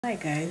Hi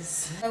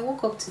guys, I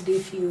woke up today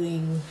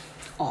feeling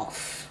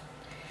off,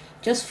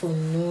 just for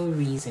no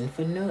reason,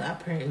 for no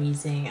apparent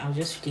reason. I was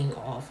just feeling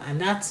off, and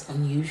that's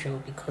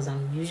unusual because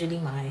I'm usually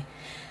my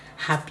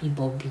happy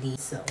bubbly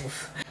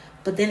self.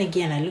 But then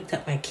again, I looked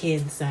at my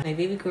kids and my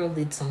baby girl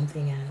did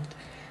something and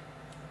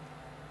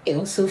it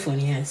was so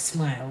funny. I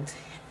smiled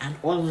and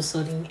all of a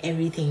sudden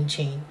everything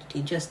changed.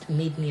 It just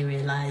made me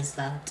realize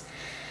that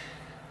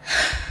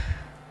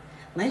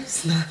life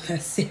is not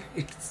that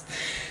serious.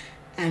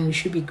 And we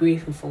should be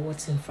grateful for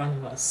what's in front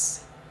of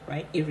us,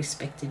 right?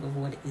 Irrespective of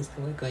what it is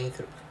that we're going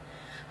through.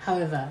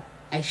 However,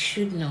 I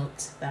should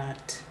note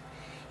that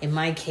in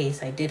my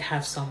case, I did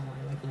have someone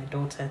like my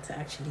daughter to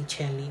actually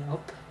cheer me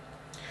up.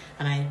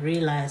 And I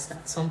realized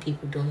that some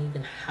people don't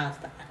even have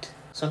that.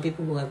 Some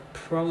people who are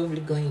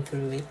probably going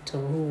through it, or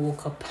who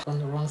woke up on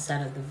the wrong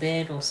side of the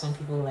bed, or some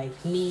people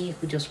like me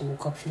who just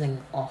woke up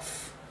feeling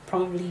off,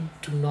 probably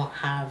do not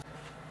have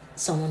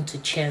someone to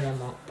cheer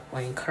them up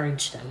or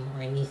encourage them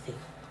or anything.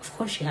 Of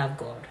course you have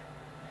God.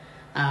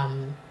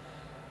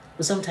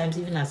 But sometimes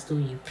even as though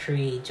you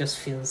pray, it just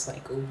feels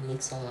like, oh, you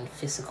need someone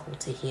physical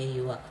to hear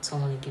you out,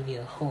 someone to give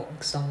you a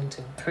hug, someone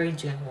to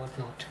encourage you and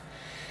whatnot.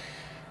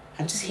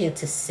 I'm just here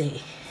to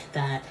say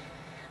that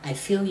I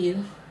feel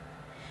you,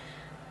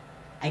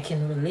 I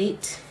can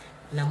relate,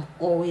 and I'm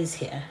always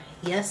here.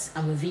 Yes,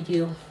 I'm a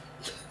video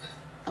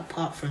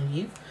apart from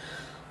you,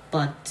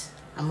 but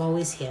I'm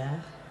always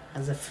here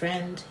as a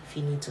friend if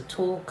you need to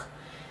talk.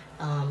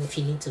 If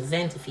you need to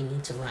vent, if you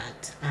need to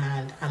rant.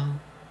 And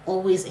I'm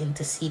always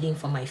interceding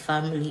for my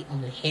family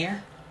on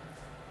here.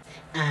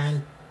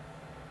 And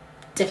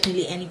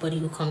definitely anybody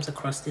who comes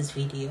across this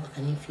video,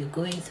 and if you're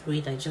going through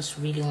it, I just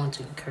really want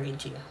to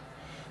encourage you.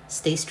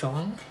 Stay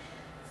strong.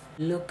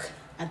 Look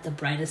at the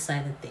brighter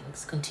side of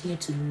things. Continue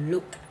to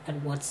look at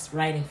what's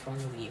right in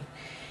front of you.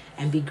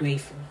 And be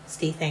grateful.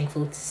 Stay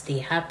thankful, to stay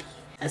happy.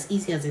 As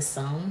easy as it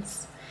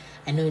sounds,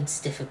 I know it's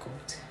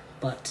difficult,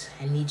 but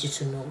I need you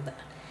to know that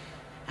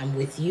I'm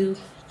with you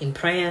in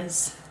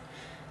prayers.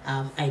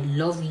 I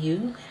love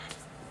you.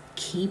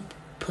 Keep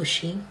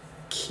pushing,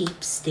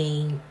 keep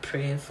staying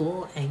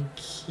prayerful, and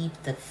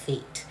keep the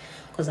faith,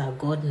 because our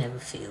God never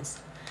fails.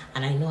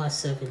 And I know I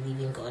serve a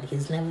living God.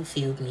 He's never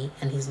failed me,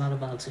 and he's not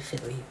about to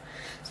fail you.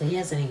 So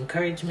here's an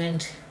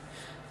encouragement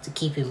to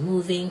keep it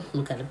moving,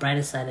 look at the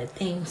brighter side of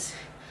things,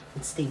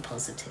 and stay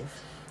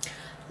positive.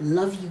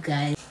 Love you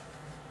guys.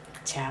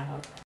 Ciao.